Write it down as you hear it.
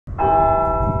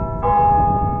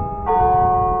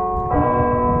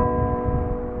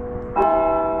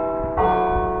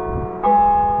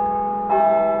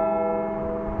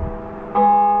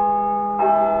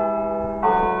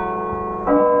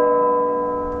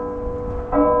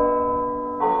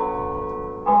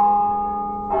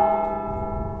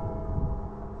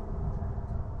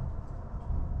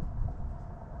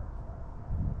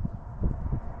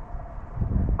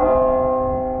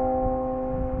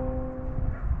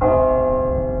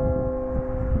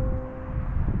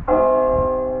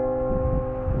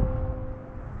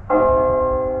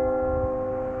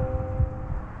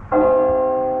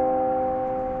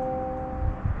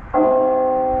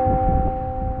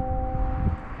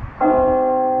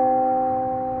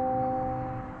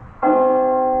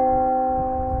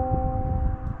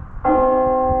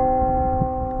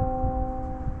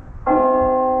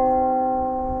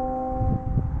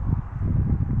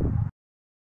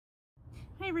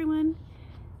everyone.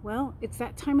 Well, it's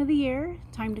that time of the year,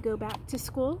 time to go back to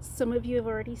school. Some of you have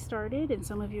already started and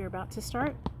some of you are about to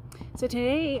start. So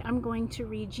today I'm going to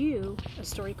read you a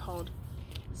story called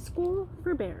School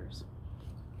for Bears.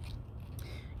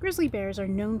 Grizzly bears are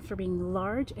known for being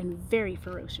large and very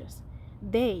ferocious.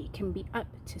 They can be up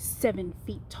to 7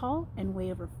 feet tall and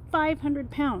weigh over 500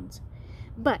 pounds.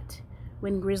 But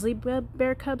when grizzly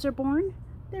bear cubs are born,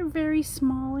 they're very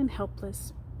small and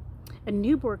helpless. A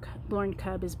newborn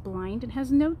cub is blind and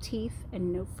has no teeth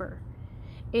and no fur.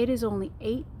 It is only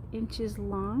 8 inches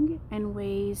long and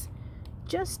weighs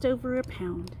just over a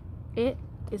pound. It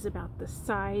is about the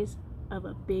size of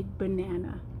a big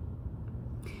banana.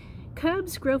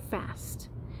 Cubs grow fast.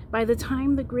 By the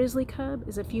time the grizzly cub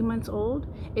is a few months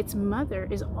old, its mother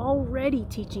is already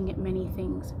teaching it many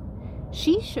things.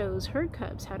 She shows her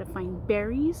cubs how to find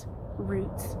berries,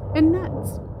 roots, and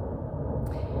nuts.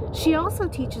 She also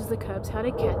teaches the cubs how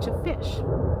to catch a fish.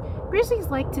 Grizzlies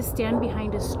like to stand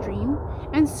behind a stream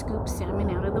and scoop salmon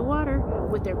out of the water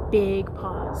with their big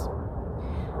paws.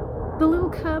 The little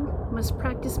cub must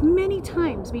practice many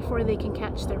times before they can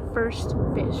catch their first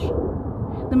fish.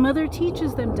 The mother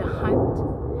teaches them to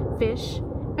hunt, fish,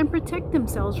 and protect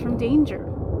themselves from danger.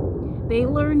 They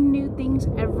learn new things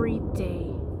every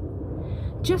day.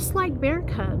 Just like bear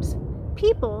cubs,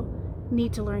 people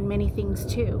need to learn many things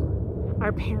too.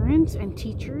 Our parents and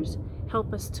teachers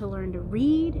help us to learn to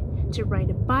read, to ride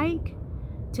a bike,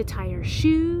 to tie our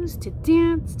shoes, to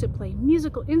dance, to play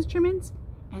musical instruments,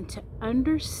 and to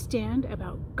understand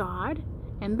about God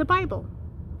and the Bible.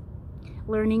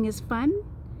 Learning is fun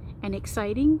and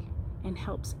exciting and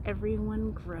helps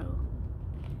everyone grow.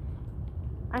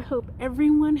 I hope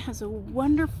everyone has a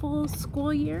wonderful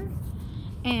school year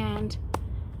and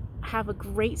have a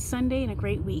great Sunday and a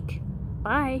great week.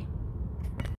 Bye.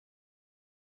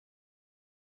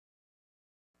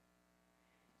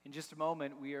 In just a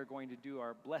moment, we are going to do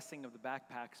our blessing of the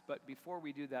backpacks. But before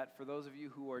we do that, for those of you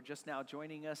who are just now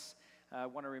joining us, I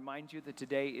want to remind you that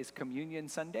today is Communion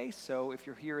Sunday. So if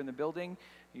you're here in the building,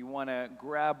 you want to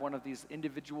grab one of these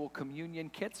individual communion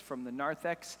kits from the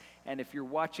narthex. And if you're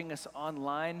watching us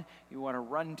online, you want to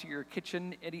run to your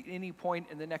kitchen at any point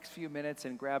in the next few minutes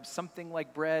and grab something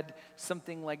like bread,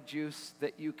 something like juice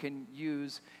that you can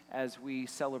use as we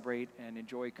celebrate and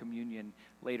enjoy communion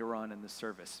later on in the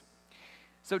service.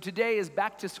 So today is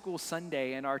Back to School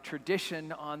Sunday, and our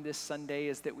tradition on this Sunday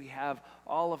is that we have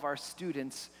all of our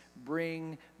students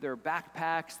bring their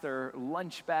backpacks, their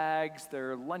lunch bags,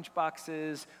 their lunch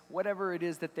boxes, whatever it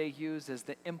is that they use as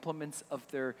the implements of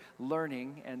their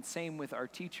learning, and same with our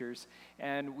teachers.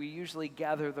 And we usually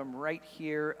gather them right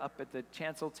here up at the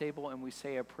chancel table, and we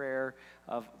say a prayer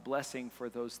of blessing for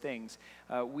those things.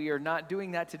 We are not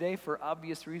doing that today for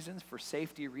obvious reasons, for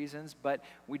safety reasons, but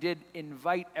we did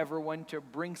invite everyone to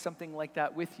bring something like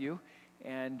that with you.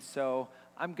 And so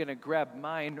I'm going to grab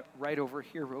mine right over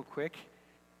here real quick.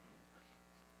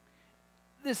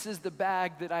 This is the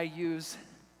bag that I use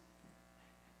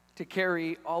to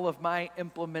carry all of my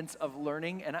implements of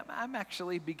learning, and I'm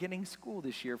actually beginning school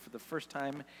this year for the first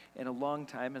time in a long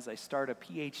time as I start a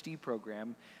PhD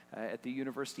program at the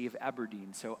University of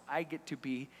Aberdeen. So I get to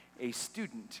be a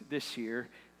student this year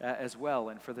as well,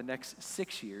 and for the next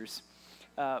 6 years.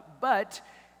 But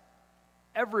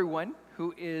everyone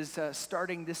who is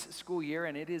starting this school year,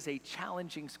 and it is a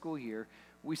challenging school year,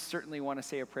 we certainly want to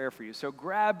say a prayer for you. So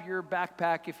grab your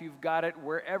backpack if you've got it,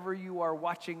 wherever you are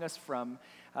watching us from.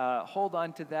 Hold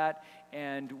on to that,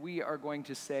 and we are going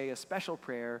to say a special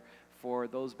prayer for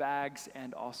those bags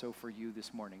and also for you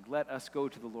this morning. Let us go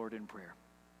to the Lord in prayer.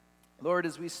 Lord,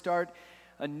 as we start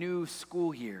a new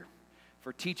school year,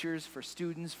 for teachers, for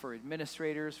students, for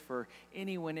administrators, for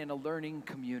anyone in a learning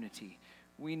community,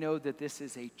 we know that this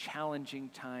is a challenging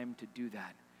time to do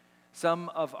that. Some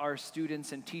of our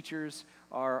students and teachers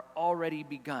are already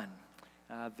begun.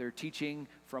 They're teaching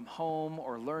from home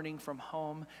or learning from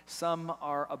home. Some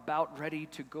are about ready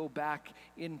to go back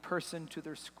in person to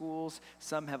their schools.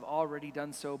 Some have already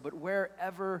done so. But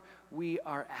wherever we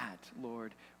are at,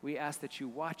 Lord, we ask that you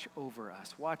watch over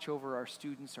us. Watch over our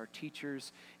students, our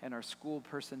teachers, and our school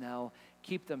personnel.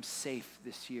 Keep them safe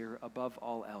this year above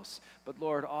all else. But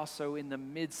Lord, also in the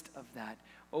midst of that,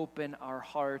 open our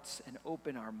hearts and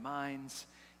open our minds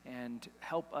and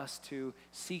help us to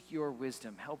seek your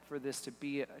wisdom. Help for this to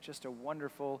be just a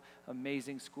wonderful,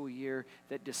 amazing school year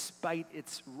that despite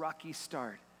its rocky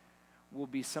start will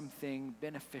be something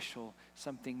beneficial,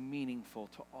 something meaningful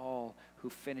to all who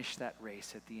finish that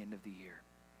race at the end of the year.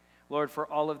 Lord, for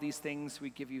all of these things, we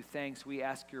give you thanks. We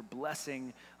ask your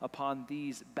blessing upon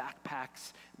these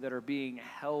backpacks that are being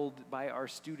held by our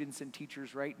students and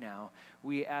teachers right now.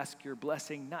 We ask your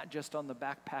blessing not just on the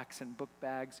backpacks and book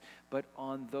bags, but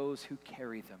on those who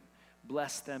carry them.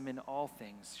 Bless them in all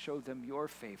things. Show them your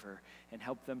favor and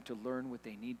help them to learn what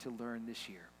they need to learn this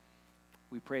year.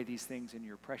 We pray these things in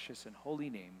your precious and holy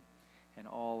name. And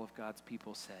all of God's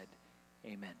people said,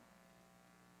 amen.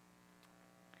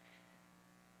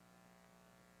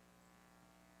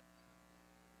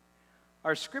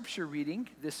 Our scripture reading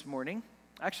this morning,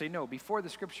 actually no, before the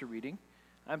scripture reading,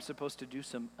 I'm supposed to do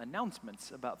some announcements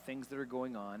about things that are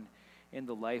going on in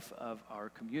the life of our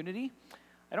community.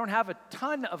 I don't have a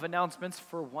ton of announcements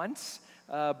for once,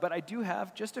 but I do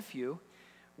have just a few.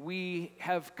 We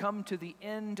have come to the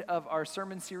end of our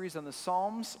sermon series on the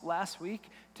Psalms last week.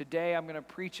 Today I'm going to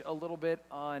preach a little bit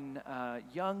on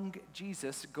young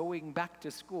Jesus going back to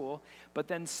school. But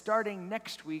then starting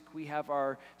next week, we have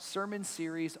our sermon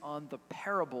series on the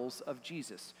parables of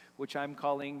Jesus, which I'm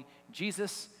calling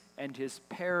Jesus and His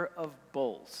Pair of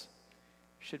Bulls.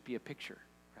 Should be a picture,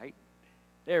 right?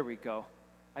 There we go.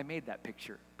 I made that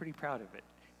picture. Pretty proud of it.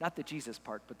 Not the Jesus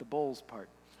part, but the bulls part.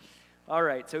 All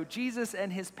right, so Jesus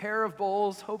and his pair of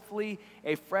bulls, hopefully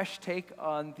a fresh take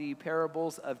on the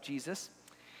parables of Jesus.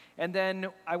 And then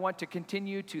I want to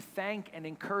continue to thank and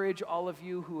encourage all of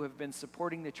you who have been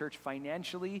supporting the church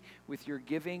financially with your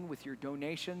giving, with your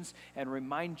donations, and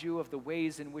remind you of the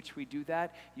ways in which we do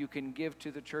that. You can give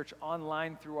to the church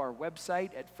online through our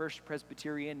website at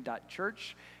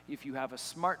firstpresbyterian.church. If you have a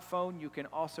smartphone, you can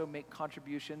also make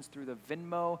contributions through the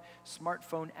Venmo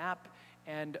smartphone app.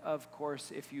 And of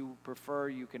course, if you prefer,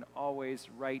 you can always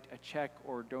write a check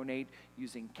or donate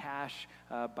using cash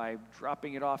by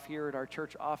dropping it off here at our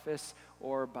church office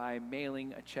or by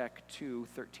mailing a check to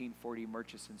 1340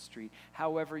 Murchison Street.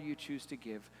 However you choose to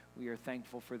give, we are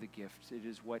thankful for the gifts. It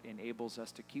is what enables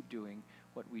us to keep doing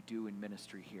what we do in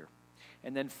ministry here.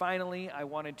 And then finally, I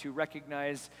wanted to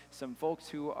recognize some folks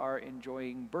who are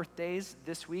enjoying birthdays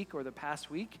this week or the past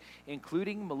week,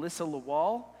 including Melissa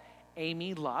Lawal,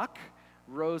 Amy Locke,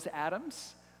 Rose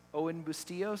Adams, Owen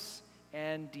Bustillos,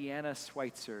 and Deanna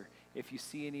Schweitzer. If you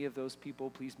see any of those people,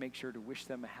 please make sure to wish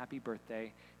them a happy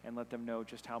birthday and let them know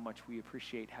just how much we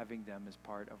appreciate having them as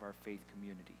part of our faith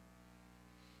community.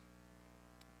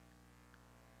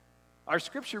 Our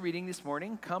scripture reading this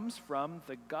morning comes from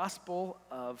the Gospel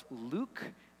of Luke.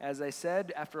 As I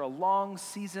said, after a long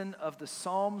season of the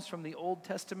Psalms from the Old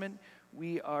Testament,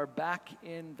 we are back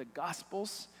in the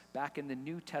Gospels, back in the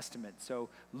New Testament. So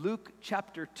Luke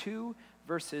chapter 2,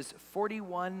 verses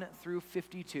 41 through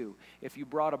 52. If you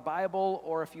brought a Bible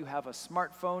or if you have a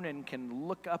smartphone and can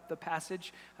look up the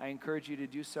passage, I encourage you to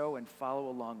do so and follow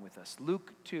along with us.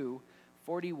 Luke 2,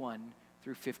 41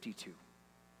 through 52.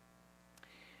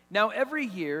 Now every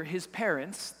year his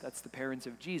parents, that's the parents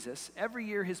of Jesus, every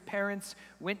year his parents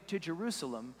went to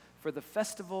Jerusalem for the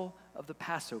festival of the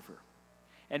Passover.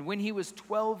 And when he was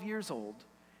 12 years old,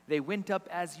 they went up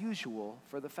as usual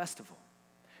for the festival.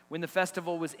 When the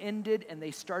festival was ended and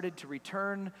they started to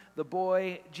return, the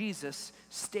boy, Jesus,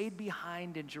 stayed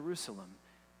behind in Jerusalem,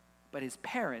 but his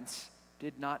parents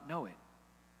did not know it.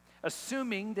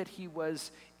 Assuming that he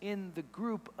was in the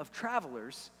group of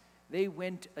travelers, they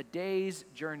went a day's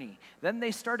journey. Then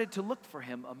they started to look for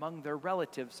him among their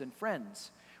relatives and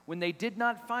friends. When they did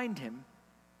not find him,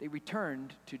 they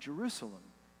returned to Jerusalem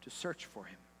to search for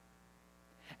him.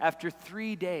 After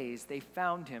 3 days, they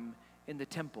found him in the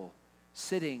temple,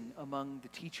 sitting among the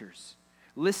teachers,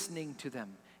 listening to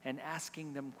them and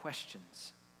asking them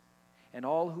questions. And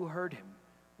all who heard him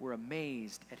were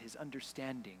amazed at his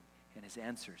understanding and his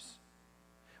answers.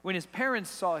 When his parents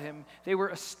saw him, they were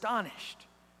astonished.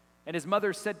 And his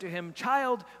mother said to him,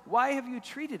 "Child, why have you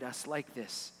treated us like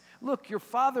this? Look, your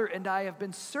father and I have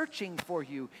been searching for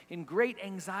you in great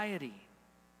anxiety."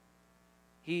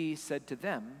 He said to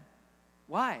them,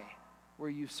 "Why were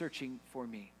you searching for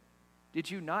me? Did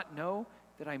you not know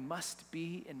that I must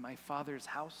be in my Father's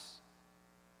house?"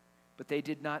 But they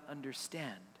did not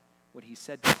understand what he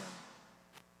said to them.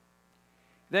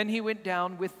 Then he went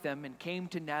down with them and came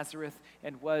to Nazareth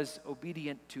and was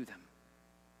obedient to them.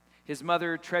 His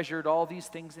mother treasured all these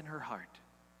things in her heart,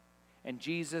 and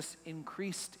Jesus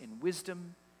increased in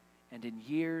wisdom and in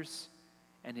years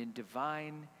and in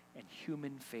divine and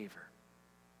human favor.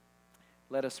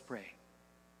 Let us pray.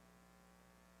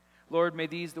 Lord, may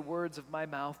these, the words of my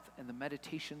mouth and the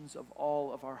meditations of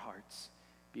all of our hearts,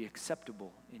 be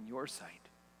acceptable in your sight,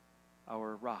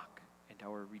 our rock and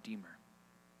our Redeemer.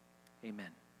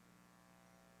 Amen.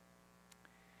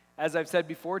 As I've said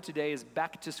before, today is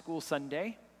Back to School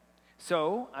Sunday.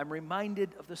 So I'm reminded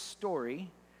of the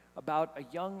story about a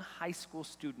young high school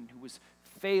student who was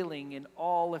failing in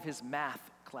all of his math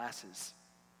classes.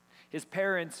 His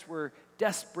parents were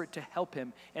desperate to help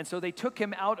him, and so they took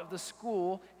him out of the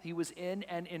school he was in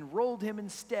and enrolled him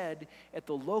instead at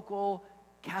the local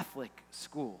Catholic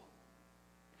school.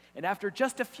 And after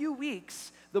just a few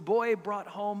weeks, the boy brought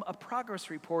home a progress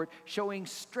report showing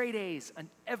straight A's on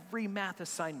every math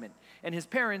assignment. And his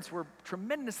parents were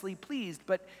tremendously pleased,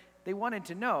 but they wanted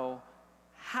to know,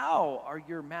 how are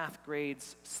your math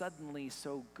grades suddenly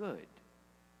so good?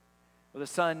 Well, the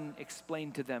son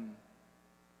explained to them,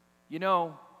 you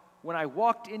know, when I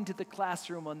walked into the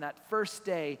classroom on that first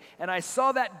day and I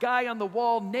saw that guy on the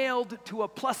wall nailed to a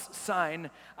plus sign,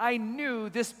 I knew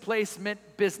this place meant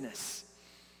business.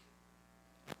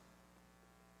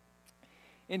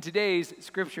 In today's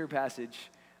scripture passage,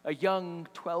 a young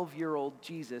 12-year-old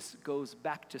Jesus goes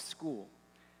back to school,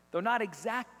 though not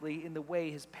exactly in the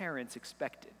way his parents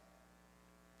expected.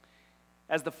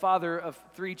 As the father of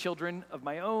 3 children of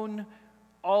my own,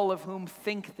 all of whom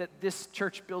think that this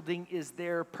church building is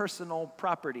their personal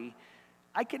property,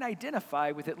 I can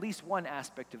identify with at least one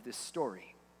aspect of this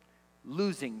story: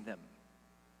 losing them.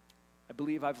 I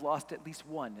believe I've lost at least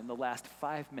one in the last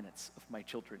 5 minutes of my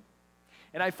children.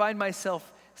 And I find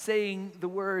myself saying the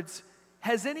words,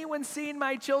 "Has anyone seen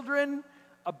my children?"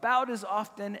 about as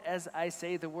often as I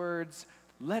say the words,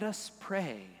 "Let us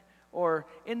pray," or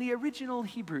in the original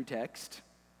Hebrew text.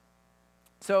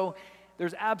 So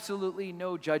there's absolutely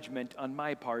no judgment on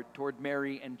my part toward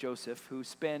Mary and Joseph, who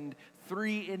spend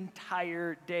 3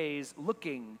 entire days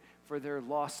looking for their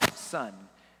lost son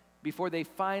before they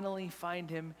finally find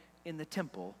him in the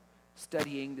temple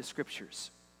studying the scriptures.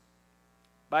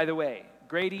 By the way,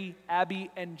 Grady,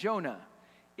 Abby, and Jonah,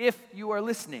 if you are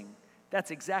listening,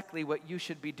 that's exactly what you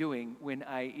should be doing when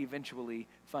I eventually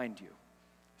find you,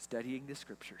 studying the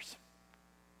scriptures.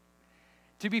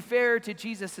 To be fair to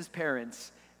Jesus'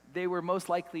 parents, they were most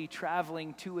likely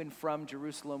traveling to and from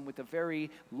Jerusalem with a very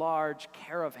large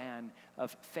caravan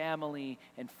of family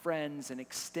and friends and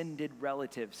extended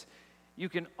relatives. You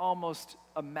can almost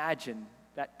imagine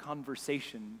that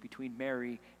conversation between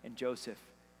Mary and Joseph.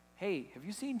 "Hey, have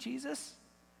you seen Jesus?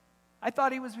 I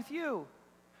thought he was with you."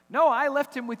 "No, I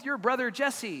left him with your brother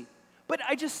Jesse. But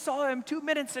I just saw him 2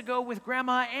 minutes ago with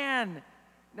Grandma Ann."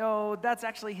 "No, that's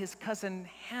actually his cousin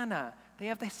Hannah. They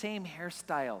have the same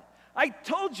hairstyle." "I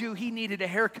told you he needed a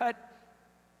haircut."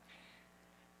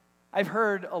 I've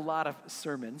heard a lot of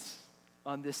sermons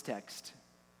on this text,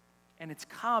 and it's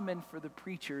common for the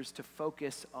preachers to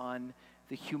focus on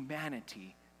the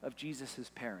humanity of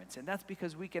Jesus' parents. And that's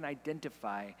because we can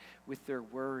identify with their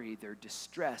worry, their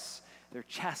distress, their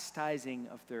chastising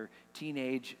of their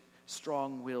teenage,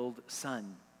 strong-willed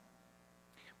son.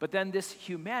 But then this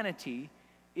humanity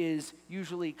is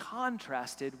usually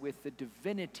contrasted with the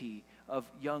divinity of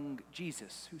young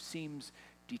Jesus, who seems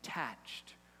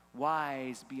detached,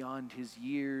 wise beyond his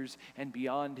years and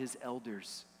beyond his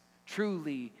elders,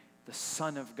 truly the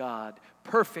Son of God,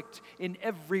 perfect in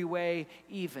every way,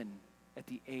 even at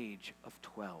the age of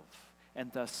 12,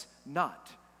 and thus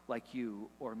not like you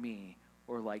or me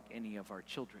or like any of our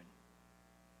children.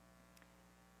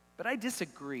 But I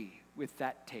disagree with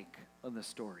that take on the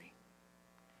story.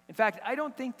 In fact, I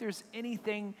don't think there's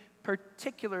anything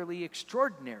particularly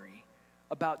extraordinary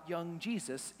about young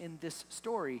Jesus in this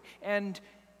story. And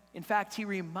in fact, he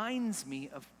reminds me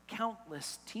of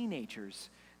countless teenagers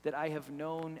that I have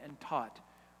known and taught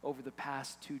over the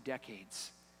past 2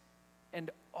 decades. And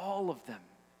all of them,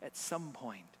 at some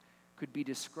point, could be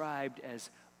described as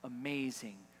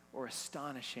amazing or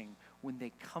astonishing when they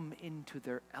come into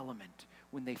their element,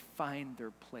 when they find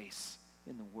their place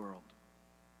in the world.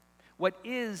 What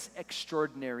is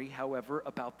extraordinary, however,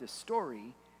 about this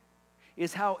story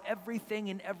is how everything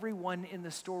and everyone in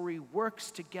the story works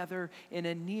together in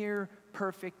a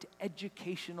near-perfect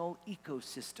educational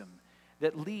ecosystem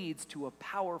that leads to a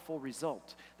powerful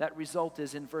result. That result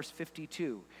is in verse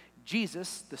 52.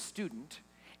 Jesus, the student,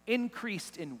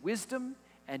 increased in wisdom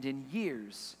and in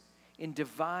years, in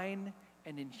divine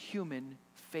and in human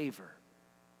favor.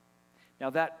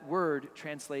 Now that word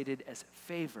translated as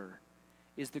favor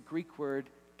is the Greek word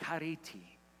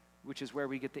chariti, which is where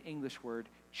we get the English word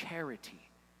charity.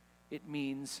 It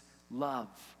means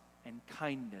love and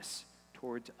kindness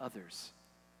towards others.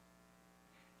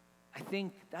 I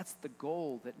think that's the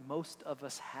goal that most of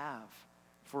us have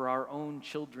for our own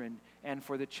children and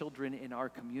for the children in our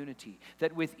community,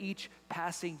 that with each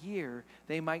passing year,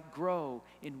 they might grow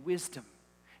in wisdom,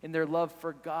 in their love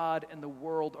for God and the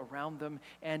world around them,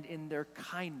 and in their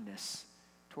kindness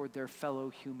toward their fellow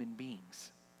human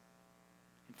beings.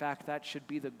 In fact, that should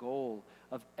be the goal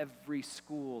of every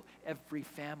school, every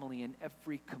family, and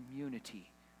every community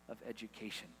of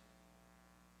education.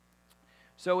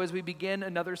 So as we begin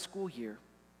another school year,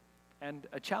 and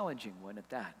a challenging one at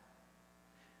that,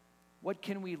 what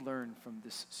can we learn from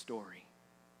this story?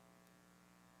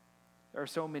 There are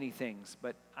so many things,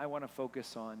 but I want to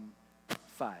focus on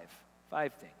five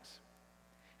things.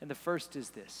 And the first is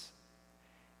this: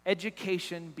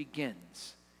 education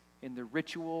begins in the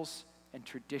rituals and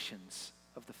traditions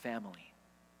of the family.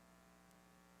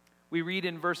 We read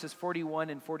in verses 41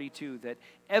 and 42 that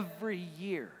every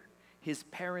year his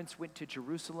parents went to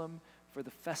Jerusalem for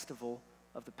the festival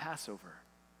of the Passover.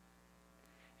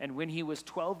 And when he was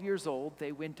 12 years old,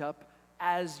 they went up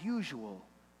as usual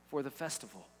for the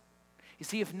festival. You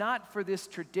see, if not for this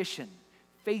tradition,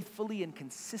 faithfully and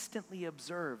consistently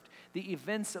observed, the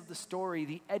events of the story,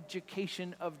 the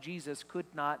education of Jesus, could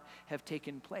not have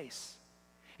taken place.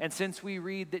 And since we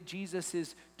read that Jesus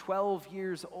is 12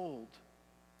 years old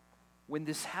when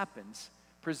this happens,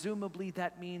 presumably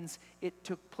that means it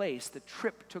took place, the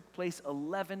trip took place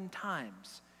 11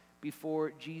 times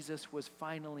before Jesus was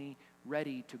finally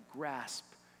ready to grasp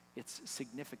its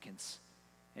significance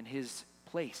and his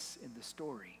place in the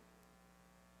story.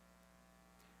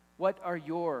 What are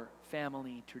your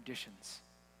family traditions?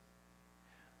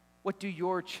 What do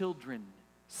your children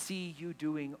see you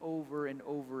doing over and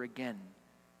over again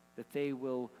that they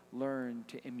will learn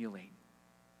to emulate?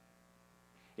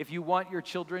 If you want your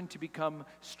children to become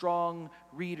strong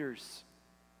readers,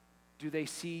 do they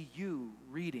see you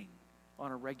reading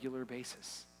on a regular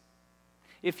basis?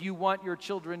 If you want your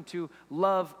children to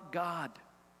love God,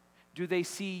 do they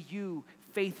see you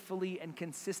faithfully and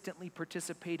consistently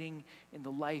participating in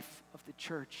the life of the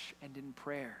church and in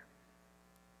prayer?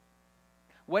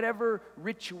 Whatever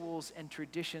rituals and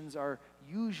traditions are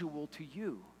usual to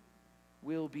you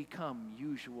will become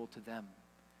usual to them,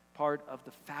 part of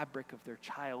the fabric of their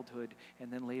childhood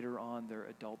and then later on their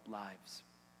adult lives.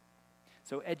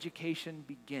 So education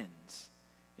begins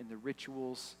in the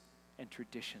rituals and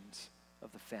traditions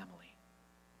of the family.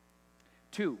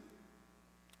 2,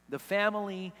 the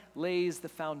family lays the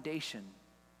foundation,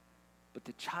 but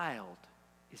the child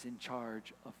is in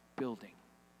charge of building.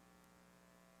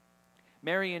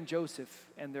 Mary and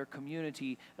Joseph and their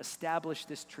community established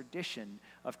this tradition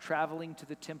of traveling to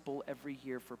the temple every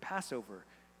year for Passover.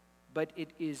 But it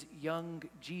is young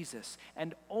Jesus,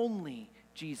 and only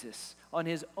Jesus, on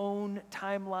his own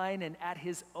timeline and at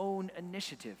his own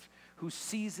initiative, who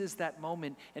seizes that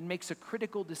moment and makes a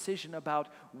critical decision about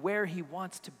where he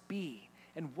wants to be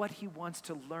and what he wants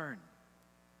to learn.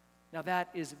 Now that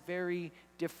is very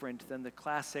different than the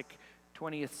classic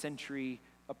 20th century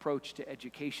approach to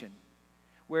education,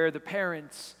 where the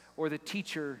parents or the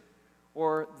teacher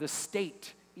or the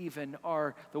state even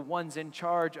are the ones in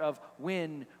charge of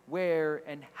when, where,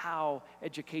 and how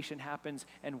education happens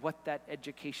and what that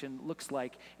education looks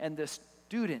like. And the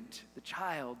student, the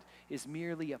child, is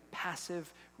merely a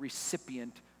passive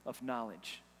recipient of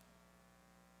knowledge.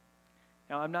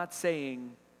 Now, I'm not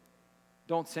saying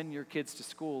don't send your kids to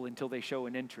school until they show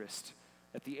an interest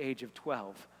at the age of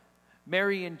 12.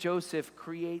 Mary and Joseph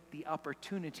create the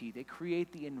opportunity, they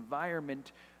create the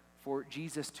environment for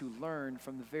Jesus to learn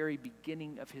from the very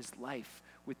beginning of his life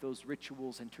with those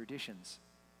rituals and traditions.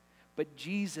 But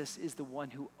Jesus is the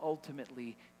one who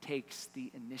ultimately takes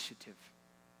the initiative.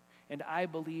 And I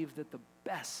believe that the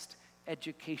best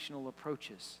educational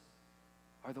approaches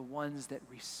are the ones that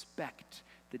respect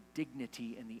the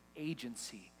dignity and the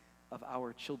agency of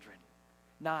our children,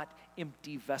 not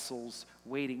empty vessels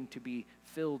waiting to be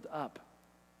filled up,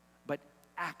 but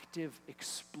active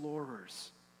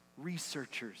explorers,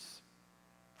 researchers,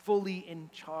 fully in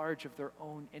charge of their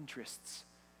own interests,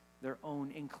 their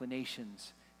own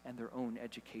inclinations, and their own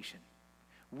education.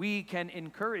 We can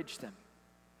encourage them.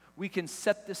 We can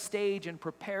set the stage and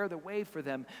prepare the way for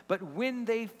them. But when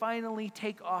they finally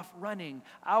take off running,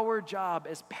 our job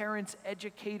as parents,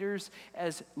 educators,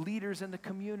 as leaders in the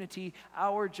community,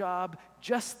 our job,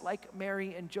 just like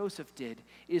Mary and Joseph did,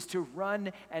 is to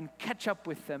run and catch up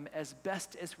with them as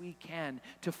best as we can,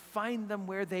 to find them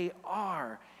where they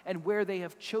are and where they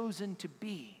have chosen to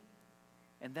be.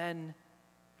 And then,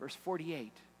 verse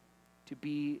 48, to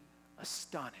be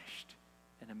astonished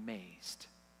and amazed.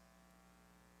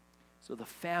 So the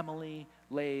family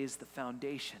lays the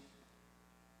foundation,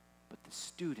 but the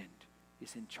student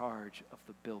is in charge of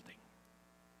the building.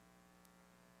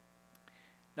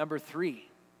 Number 3,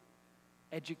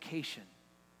 education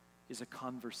is a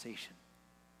conversation.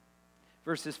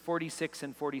 Verses 46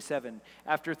 and 47.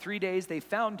 After 3 days, they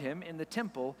found him in the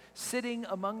temple, sitting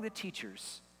among the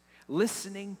teachers,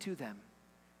 listening to them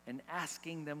and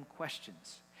asking them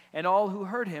questions. And all who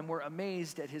heard him were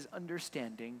amazed at his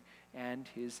understanding and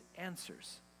his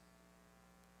answers.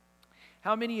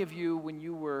 How many of you, when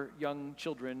you were young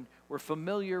children, were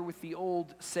familiar with the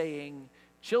old saying,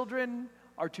 "Children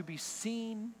are to be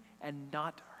seen and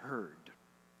not heard"?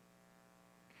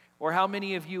 Or how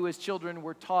many of you as children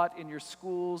were taught in your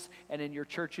schools and in your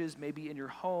churches, maybe in your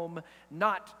home,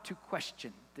 not to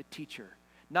question the teacher,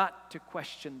 not to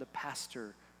question the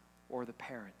pastor or the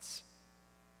parents?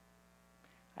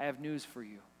 I have news for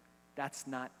you. That's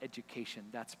not education,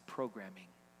 that's programming.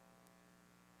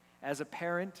 As a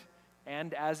parent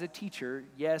and as a teacher,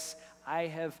 yes, I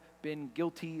have been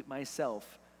guilty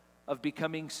myself of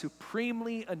becoming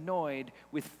supremely annoyed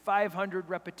with 500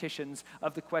 repetitions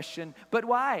of the question, "But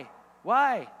why?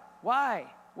 Why?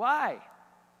 Why? Why?"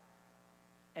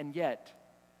 And yet,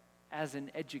 as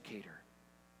an educator,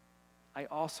 I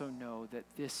also know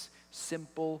that this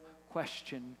simple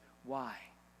question, "Why?"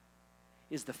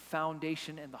 is the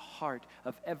foundation and the heart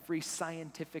of every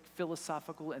scientific,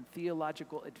 philosophical, and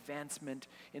theological advancement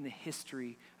in the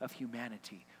history of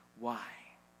humanity. Why?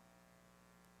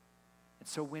 And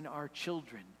so when our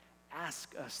children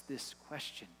ask us this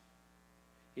question,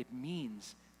 it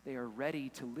means they are ready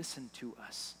to listen to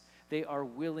us. They are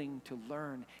willing to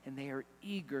learn, and they are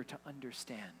eager to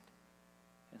understand.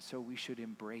 And so we should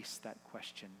embrace that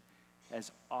question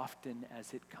as often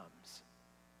as it comes.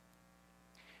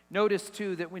 Notice,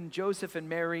 too, that when Joseph and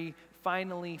Mary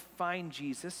finally find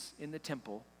Jesus in the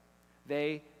temple,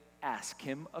 they ask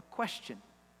him a question.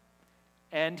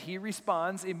 And he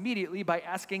responds immediately by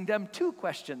asking them two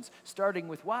questions, starting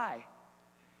with why.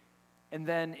 And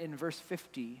then in verse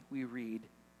 50, we read,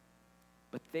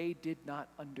 "But they did not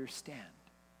understand."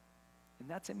 And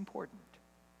that's important,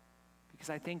 because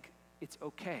I think it's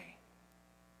okay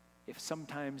if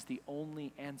sometimes the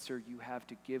only answer you have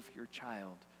to give your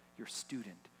child, your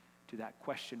student, to that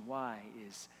question, why,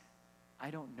 is,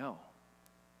 "I don't know,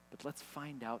 but let's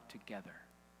find out together."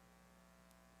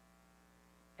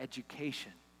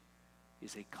 Education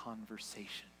is a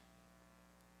conversation.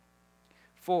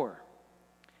 4,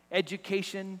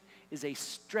 education is a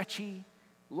stretchy,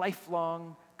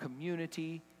 lifelong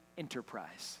community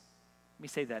enterprise. Let me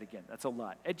say that again. That's a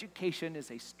lot. Education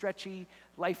is a stretchy,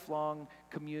 lifelong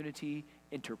community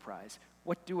enterprise.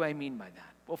 What do I mean by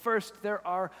that? Well, first, there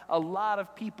are a lot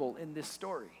of people in this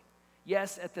story.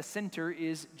 Yes, at the center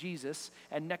is Jesus,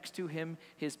 and next to him,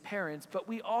 his parents, but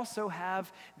we also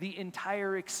have the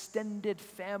entire extended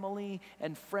family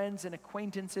and friends and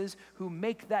acquaintances who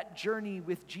make that journey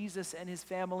with Jesus and his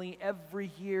family every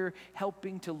year,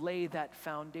 helping to lay that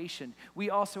foundation.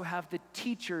 We also have the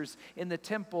teachers in the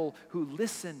temple who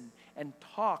listen and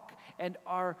talk and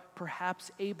are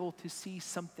perhaps able to see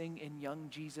something in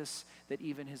young Jesus that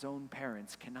even his own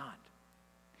parents cannot.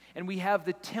 And we have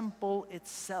the temple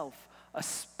itself, a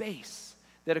space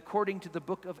that, according to the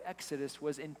book of Exodus,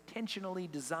 was intentionally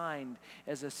designed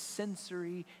as a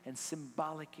sensory and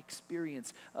symbolic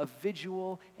experience, a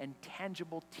visual and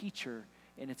tangible teacher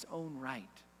in its own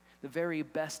right. The very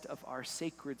best of our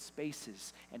sacred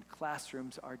spaces and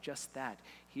classrooms are just that.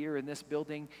 Here in this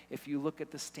building, if you look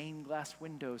at the stained glass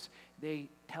windows, they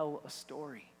tell a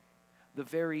story. The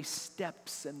very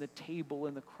steps and the table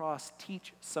and the cross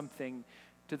teach something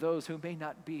to those who may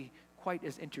not be quite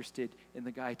as interested in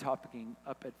the guy talking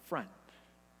up at front.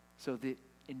 So the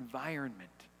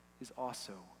environment is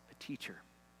also a teacher.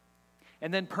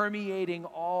 And then permeating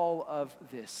all of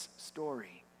this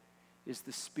story is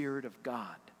the Spirit of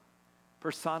God,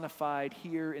 personified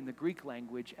here in the Greek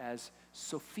language as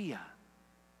Sophia,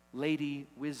 Lady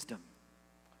Wisdom,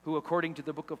 who, according to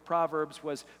the book of Proverbs,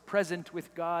 was present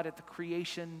with God at the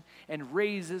creation and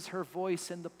raises her voice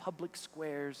in the public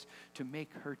squares to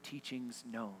make her teachings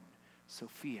known.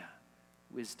 Sophia,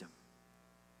 wisdom.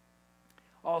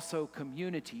 Also,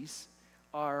 communities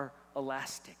are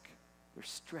elastic. They're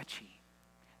stretchy.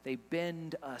 They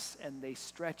bend us and they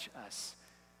stretch us,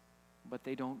 but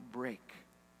they don't break.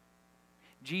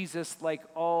 Jesus, like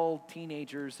all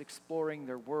teenagers exploring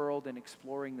their world and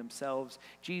exploring themselves,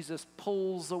 Jesus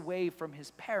pulls away from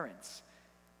his parents,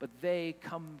 but they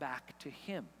come back to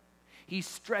him. He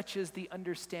stretches the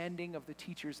understanding of the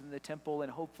teachers in the temple,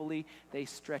 and hopefully they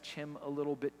stretch him a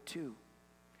little bit too.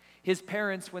 His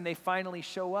parents, when they finally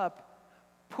show up,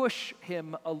 push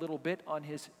him a little bit on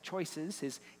his choices,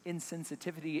 his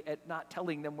insensitivity at not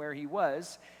telling them where he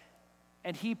was,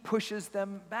 and he pushes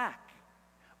them back.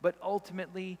 But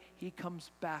ultimately, he comes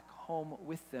back home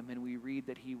with them, and we read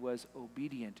that he was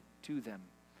obedient to them.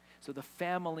 So the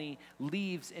family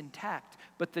leaves intact,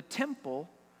 but the temple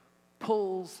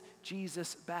pulls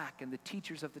Jesus back and the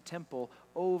teachers of the temple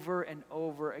over and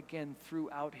over again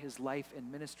throughout his life and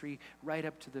ministry, right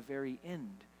up to the very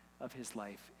end of his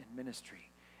life and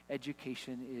ministry.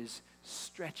 Education is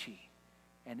stretchy,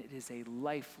 and it is a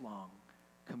lifelong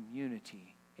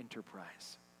community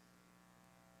enterprise.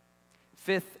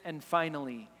 Fifth and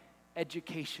finally,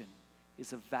 education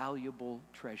is a valuable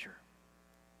treasure.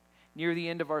 Near the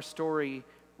end of our story,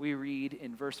 we read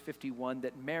in verse 51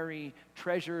 that Mary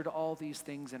treasured all these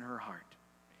things in her heart.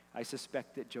 I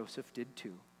suspect that Joseph did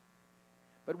too.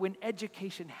 But when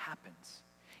education happens,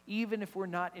 even if we're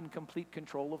not in complete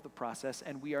control of the process,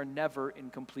 and we are never in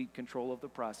complete control of the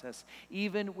process,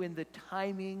 even when the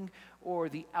timing or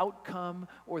the outcome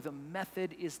or the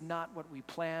method is not what we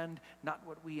planned, not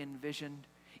what we envisioned,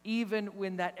 even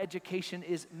when that education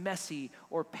is messy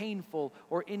or painful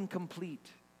or incomplete,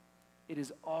 it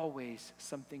is always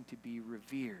something to be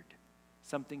revered,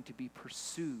 something to be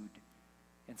pursued,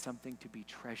 and something to be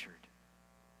treasured.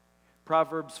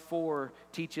 Proverbs 4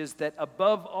 teaches that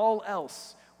above all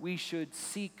else, we should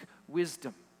seek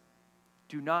wisdom.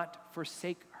 Do not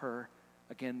forsake her.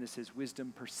 Again, this is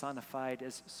wisdom personified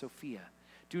as Sophia.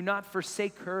 Do not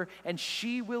forsake her, and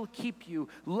she will keep you.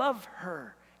 Love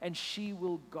her, and she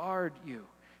will guard you.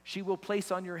 She will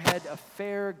place on your head a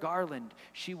fair garland.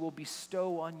 She will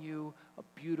bestow on you a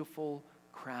beautiful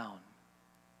crown.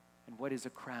 And what is a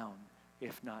crown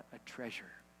if not a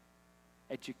treasure?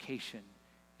 Education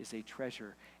is a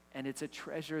treasure, and it's a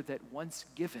treasure that once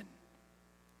given,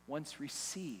 once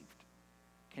received,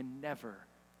 can never,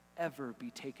 ever be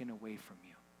taken away from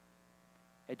you.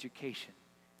 Education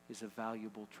is a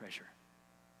valuable treasure.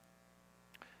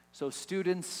 So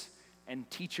students and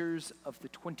teachers of the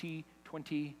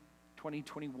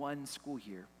 2020-2021 school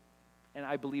year, and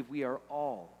I believe we are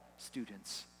all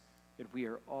students, and we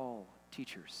are all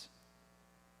teachers.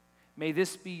 May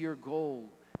this be your goal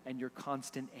and your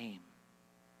constant aim,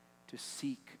 to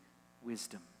seek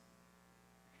wisdom.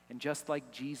 And just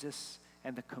like Jesus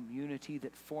and the community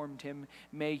that formed him,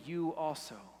 may you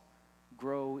also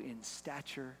grow in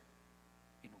stature,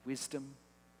 in wisdom,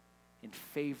 in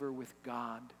favor with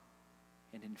God,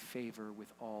 and in favor with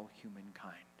all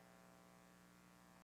humankind.